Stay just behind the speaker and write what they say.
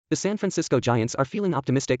The San Francisco Giants are feeling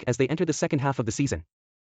optimistic as they enter the second half of the season.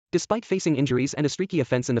 Despite facing injuries and a streaky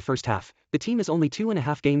offense in the first half, the team is only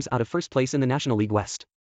 2.5 games out of first place in the National League West.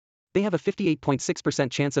 They have a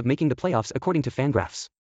 58.6% chance of making the playoffs according to FanGraphs.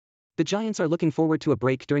 The Giants are looking forward to a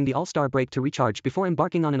break during the All-Star break to recharge before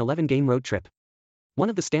embarking on an 11-game road trip. One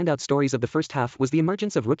of the standout stories of the first half was the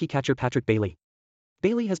emergence of rookie catcher Patrick Bailey.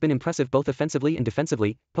 Bailey has been impressive both offensively and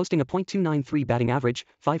defensively, posting a .293 batting average,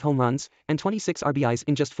 5 home runs, and 26 RBIs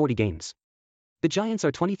in just 40 games. The Giants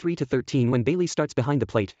are 23-13 when Bailey starts behind the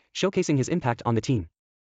plate, showcasing his impact on the team.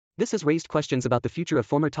 This has raised questions about the future of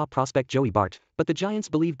former top prospect Joey Bart, but the Giants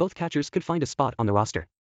believe both catchers could find a spot on the roster.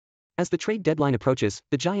 As the trade deadline approaches,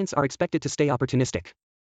 the Giants are expected to stay opportunistic.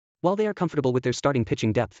 While they are comfortable with their starting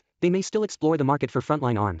pitching depth, they may still explore the market for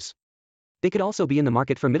frontline arms. They could also be in the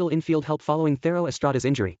market for middle infield help following Thairo Estrada's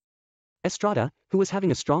injury. Estrada, who was having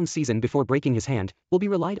a strong season before breaking his hand, will be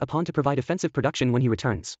relied upon to provide offensive production when he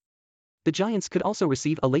returns. The Giants could also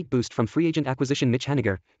receive a late boost from free agent acquisition Mitch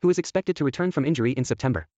Haniger, who is expected to return from injury in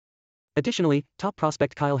September. Additionally, top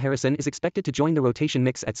prospect Kyle Harrison is expected to join the rotation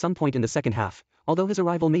mix at some point in the second half, although his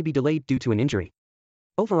arrival may be delayed due to an injury.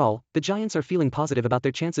 Overall, the Giants are feeling positive about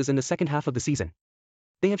their chances in the second half of the season.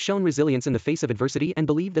 They have shown resilience in the face of adversity and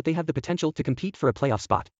believe that they have the potential to compete for a playoff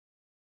spot.